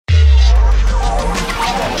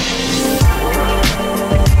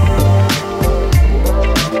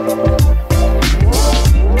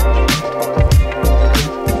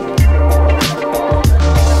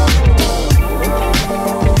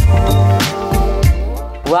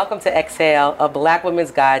Welcome to Exhale, a Black woman's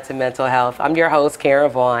guide to mental health. I'm your host, Karen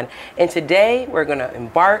Vaughn, and today we're going to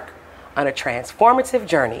embark on a transformative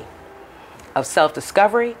journey of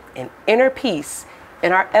self-discovery and inner peace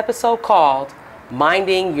in our episode called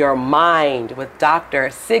Minding Your Mind with Dr.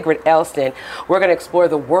 Sigrid Elston. We're going to explore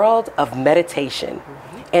the world of meditation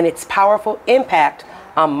and its powerful impact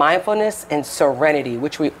on mindfulness and serenity,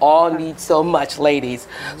 which we all need so much, ladies.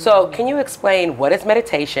 So can you explain what is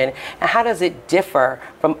meditation and how does it differ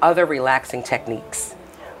from other relaxing techniques?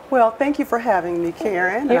 Well, thank you for having me,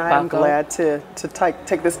 Karen. You're I'm welcome. glad to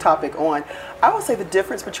take this topic on. I would say the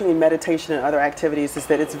difference between meditation and other activities is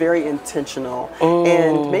that it's very intentional.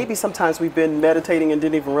 And maybe sometimes we've been meditating and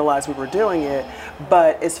didn't even realize we were doing it.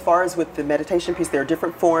 But as far as with the meditation piece, there are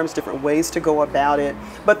different forms, different ways to go about it.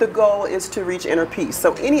 But the goal is to reach inner peace.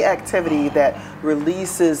 So any activity that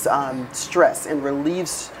releases stress and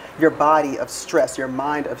relieves your body of stress, your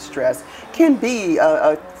mind of stress, can be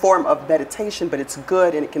a form of meditation, but it's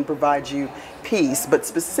good and it can provide you peace. But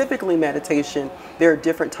specifically meditation, there are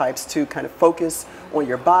different types to kind of focus on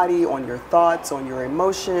your body, on your thoughts, on your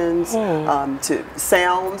emotions, to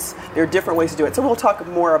sounds. There are different ways to do it. So we'll talk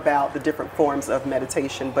more about the different forms of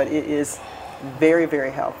meditation, but it is very,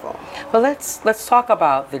 very helpful. Well, let's talk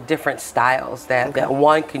about the different styles that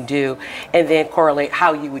one can do and then correlate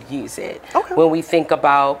how you would use it. Okay. When we think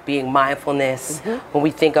about being mindfulness, when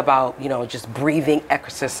we think about, just breathing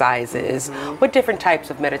exercises, what different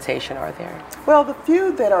types of meditation are there? Well, the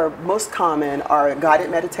few that are most common are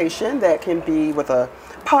guided meditation that can be with a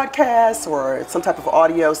podcast or some type of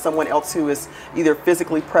audio, someone else who is either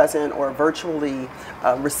physically present or virtually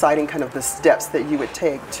reciting kind of the steps that you would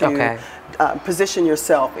take to position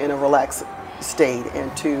yourself in a relaxed state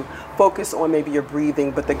and to focus on maybe your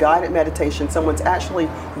breathing. But the guided meditation, someone's actually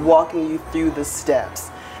walking you through the steps.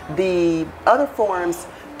 The other forms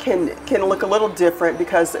can look a little different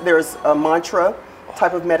because there's a mantra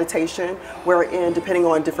type of meditation wherein, depending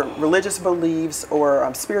on different religious beliefs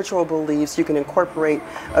or spiritual beliefs, you can incorporate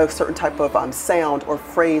a certain type of sound or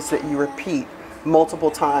phrase that you repeat multiple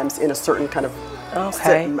times in a certain kind of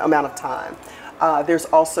set amount of time. There's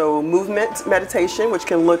also movement meditation, which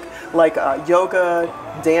can look like yoga,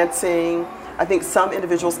 dancing. I think some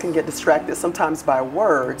individuals can get distracted sometimes by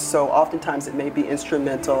words, so oftentimes it may be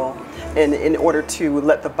instrumental in order to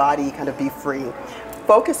let the body kind of be free.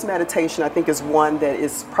 Focus meditation, I think, is one that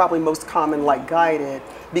is probably most common, like guided,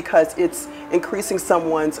 because it's increasing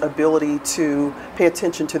someone's ability to pay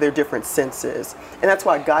attention to their different senses. And that's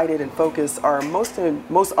why guided and focus are most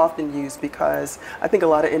often used, because I think a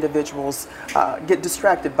lot of individuals get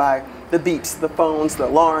distracted by the beeps, the phones, the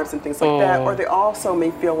alarms, and things like that, or they also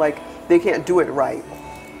may feel like they can't do it right.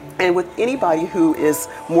 And with anybody who is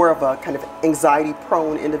more of a kind of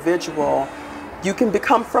anxiety-prone individual, you can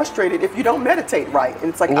become frustrated if you don't meditate right. And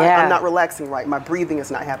it's like, I'm not relaxing right. My breathing is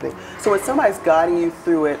not happening. So when somebody's guiding you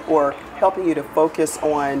through it or helping you to focus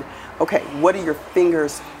on, okay, what do your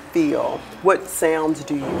fingers feel? What sounds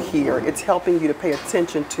do you hear? It's helping you to pay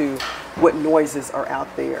attention to what noises are out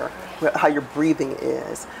there, how your breathing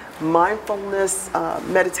is. Mindfulness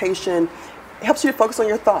meditation helps you to focus on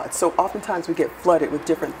your thoughts. So oftentimes we get flooded with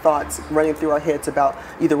different thoughts running through our heads about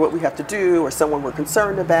either what we have to do or someone we're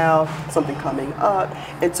concerned about, something coming up.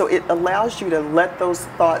 And so it allows you to let those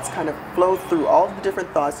thoughts kind of flow through, all the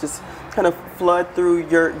different thoughts just kind of flood through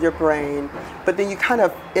your brain. But then you kind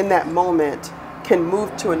of, in that moment, can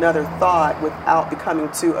move to another thought without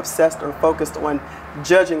becoming too obsessed or focused on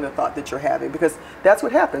judging the thought that you're having. Because that's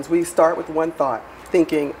what happens. We start with one thought,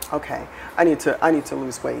 thinking, okay, I need to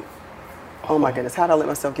lose weight. Oh my goodness, how did I let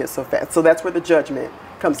myself get so fat? So that's where the judgment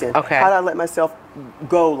comes in. Okay. How did I let myself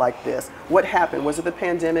go like this? What happened? Was it the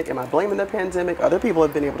pandemic? Am I blaming the pandemic? Other people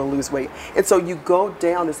have been able to lose weight. And so you go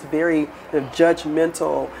down this very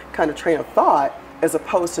judgmental kind of train of thought, as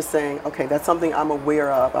opposed to saying, okay, that's something I'm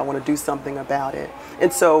aware of. I want to do something about it.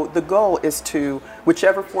 And so the goal is to,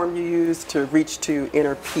 whichever form you use, to reach to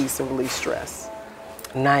inner peace and release stress.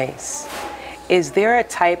 Nice. Is there a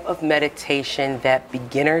type of meditation that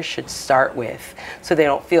beginners should start with so they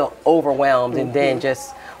don't feel overwhelmed and then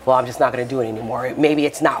just, well, I'm just not going to do it anymore? Maybe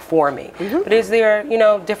it's not for me. But is there,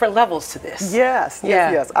 different levels to this? Yes.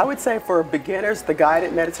 I would say for beginners, the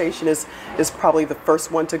guided meditation is probably the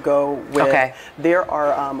first one to go with. Okay. There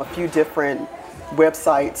are a few different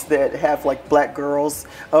websites that have like Black girls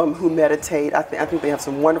who meditate. I think they have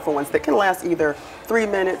some wonderful ones that can last either 3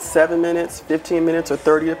 minutes, 7 minutes, 15 minutes, or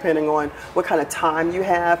 30, depending on what kind of time you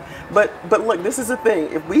have. But look, this is the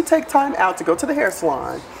thing. If we take time out to go to the hair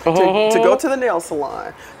salon, to go to the nail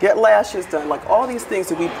salon, get lashes done, like all these things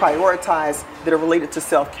that we prioritize that are related to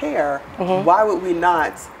self-care, why would we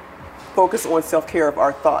not focus on self-care of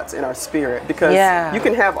our thoughts and our spirit, because Yeah. you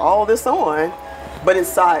can have all this on, but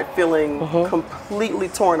inside feeling completely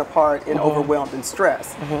torn apart and overwhelmed and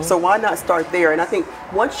stressed. So why not start there? And I think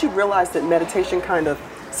once you realize that meditation kind of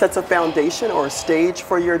sets a foundation or a stage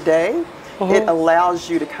for your day, it allows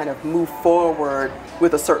you to kind of move forward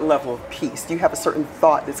with a certain level of peace. You have a certain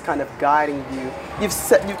thought that's kind of guiding you. You've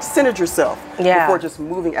centered yourself before just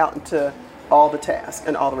moving out into all the tasks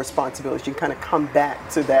and all the responsibilities. You kind of come back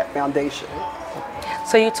to that foundation.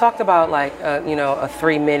 So you talked about like, you know, a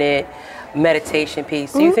 3-minute meditation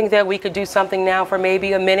piece. Do you think that we could do something now for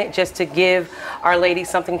maybe a minute just to give our ladies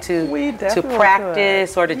something to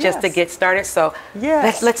practice or to just to get started? So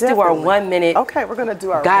let's do our 1 minute. Okay, we're going to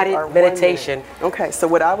do our guided our 1 meditation. minute. Okay, so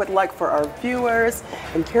what I would like for our viewers,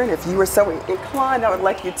 and Karen, if you were so inclined, I would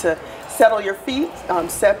like you to settle your feet,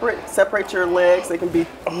 separate your legs. They can be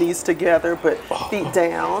knees together, but feet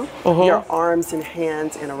down. Your arms and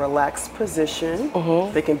hands in a relaxed position.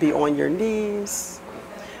 They can be on your knees.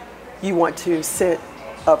 You want to sit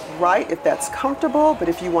upright if that's comfortable, but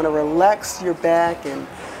if you want to relax your back and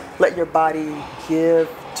let your body give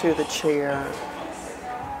to the chair.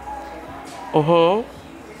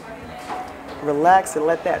 Relax and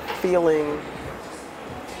let that feeling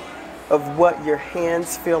of what your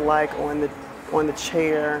hands feel like on the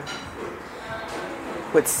chair,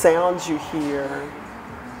 what sounds you hear,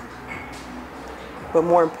 but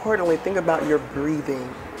more importantly, think about your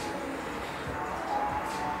breathing.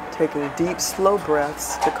 Taking deep, slow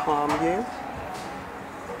breaths to calm you.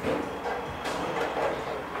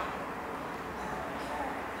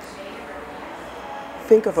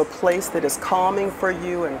 Think of a place that is calming for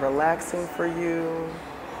you and relaxing for you.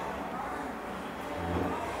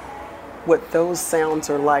 What those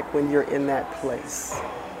sounds are like when you're in that place.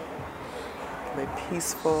 Are they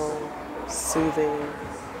peaceful, soothing,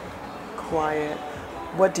 quiet?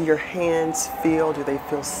 What do your hands feel? Do they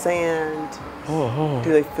feel sand?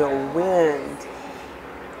 Do they feel wind?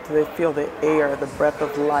 Do they feel the air, the breath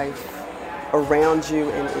of life around you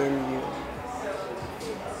and in you?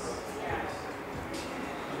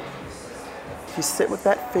 If you sit with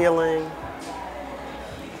that feeling,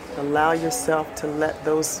 allow yourself to let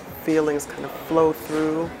those feelings kind of flow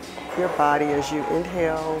through your body as you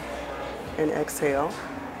inhale and exhale.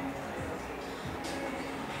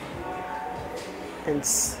 And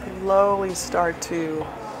slowly start to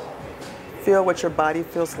feel what your body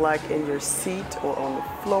feels like in your seat or on the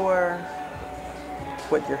floor,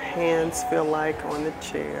 what your hands feel like on the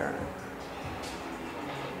chair.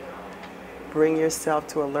 Bring yourself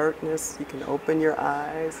to alertness. You can open your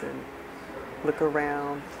eyes and look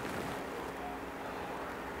around.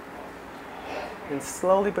 And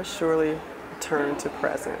slowly but surely return to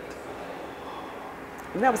present.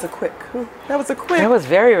 And that was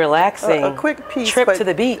very relaxing. A quick piece. Trip to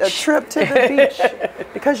the beach. A trip to the beach.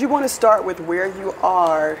 Because you want to start with where you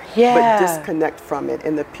are, but disconnect from it.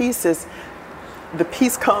 And the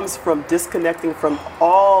peace comes from disconnecting from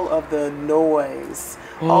all of the noise,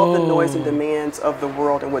 all the noise and demands of the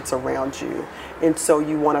world and what's around you. And so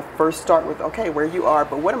you want to first start with, okay, where you are,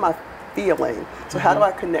 but what am I feeling? So how do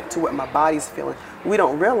I connect to what my body's feeling? We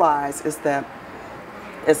don't realize is that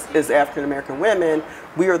as African American women,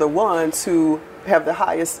 we are the ones who have the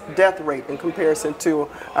highest death rate in comparison to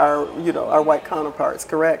our white counterparts,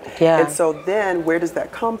 correct? Yeah. And so then where does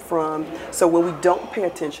that come from? So when we don't pay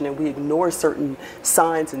attention and we ignore certain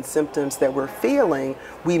signs and symptoms that we're feeling,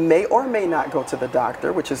 we may or may not go to the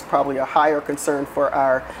doctor, which is probably a higher concern for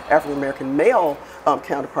our African American male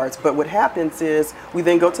counterparts. But what happens is we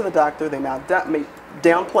then go to the doctor, they may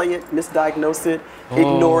downplay it, misdiagnose it,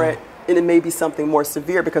 ignore it, and it may be something more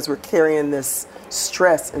severe because we're carrying this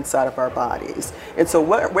stress inside of our bodies. And so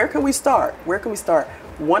where can we start? Where can we start?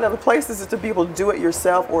 One of the places is to be able to do it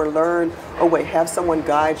yourself or learn a way, have someone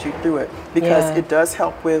guide you through it, because it does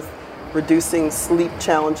help with reducing sleep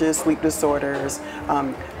challenges, sleep disorders,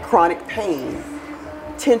 chronic pain,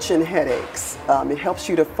 tension headaches. It helps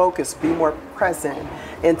you to focus, be more present.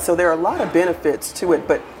 And so there are a lot of benefits to it,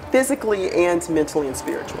 but physically and mentally and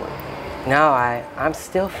spiritually. No, I'm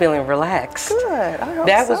still feeling relaxed. Good. I hope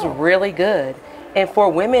that so. was really good. And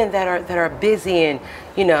for women that are busy and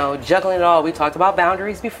juggling it all, we talked about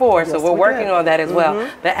boundaries before, so we're working on that as well.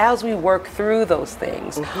 But as we work through those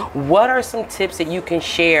things, what are some tips that you can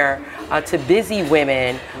share to busy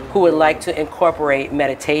women who would like to incorporate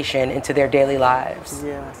meditation into their daily lives?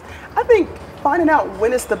 Yes. I think finding out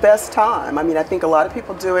when is the best time. I mean, I think a lot of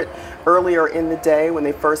people do it earlier in the day when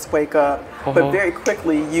they first wake up, but very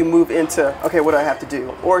quickly you move into, okay, what do I have to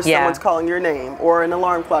do? Or someone's calling your name, or an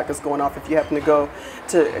alarm clock is going off if you happen to go,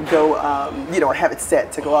 you know, or have it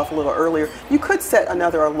set to go off a little earlier. You could set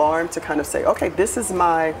another alarm to kind of say, okay, this is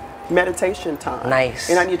my meditation time. Nice.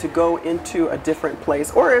 And I need to go into a different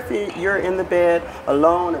place. Or if you're in the bed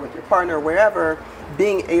alone or with your partner or wherever,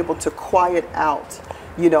 being able to quiet out,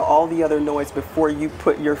 you know, all the other noise before you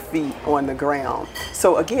put your feet on the ground.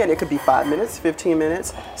 So again, it could be 5 minutes, 15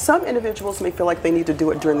 minutes. Some individuals may feel like they need to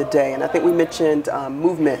do it during the day. And I think we mentioned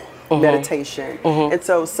movement meditation. And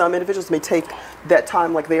so some individuals may take that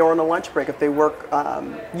time like they are on a lunch break. If they work,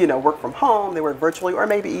 you know, work from home, they work virtually, or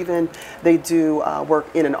maybe even they do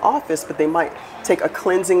work in an office, but they might take a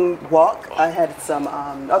cleansing walk. I had some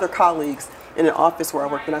other colleagues in an office where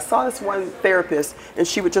I worked, and I saw this one therapist, and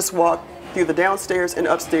she would just walk through the downstairs and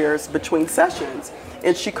upstairs between sessions.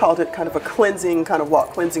 And she called it kind of a cleansing kind of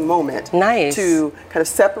walk, cleansing moment. Nice. To kind of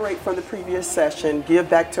separate from the previous session, give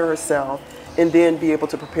back to herself, and then be able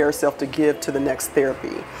to prepare herself to give to the next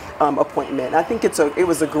therapy appointment. And I think it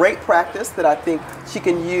was a great practice that I think she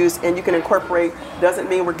can use, and you can incorporate. Doesn't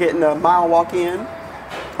mean we're getting a mile walk in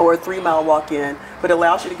or a 3-mile walk in, but it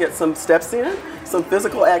allows you to get some steps in, some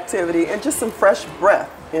physical activity, and just some fresh breath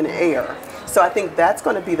and air. So I think that's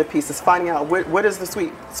going to be the piece, is finding out what is the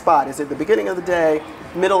sweet spot. Is it the beginning of the day,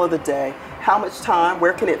 middle of the day? How much time?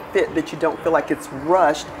 Where can it fit that you don't feel like it's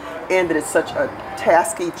rushed, and that it's such a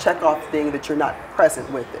tasky check-off thing that you're not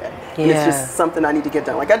present with it? And it's just something I need to get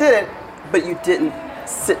done. Like I did it, but you didn't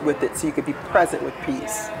sit with it so you could be present with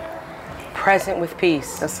peace. Present with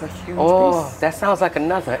peace. That's a huge piece. Oh, that sounds like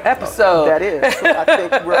another episode. That is. So I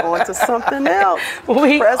think we're on to something else.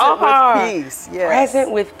 Present with peace. Yes.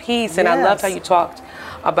 Present with peace. And I loved how you talked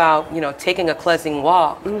about, you know, taking a cleansing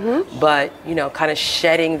walk, but, you know, kind of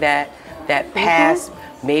shedding that past,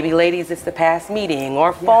 maybe ladies, it's the past meeting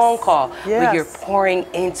or phone call, where you're pouring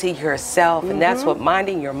into yourself. And that's what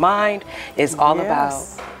minding your mind is all about.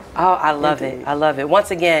 Oh, I love it. I love it.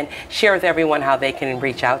 Once again, share with everyone how they can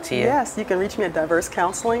reach out to you. Yes, you can reach me at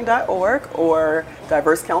diversecounseling.org or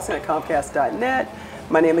diversecounseling@comcast.net.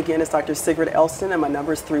 My name again is Dr. Sigrid Elston, and my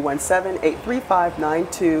number is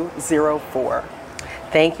 317-835-9204.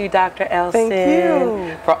 Thank you, Dr. Elston. Thank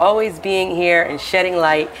you. For always being here and shedding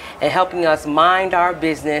light and helping us mind our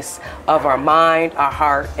business of our mind, our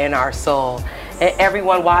heart, and our soul. And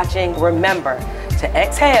everyone watching, remember to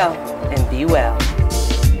exhale and be well.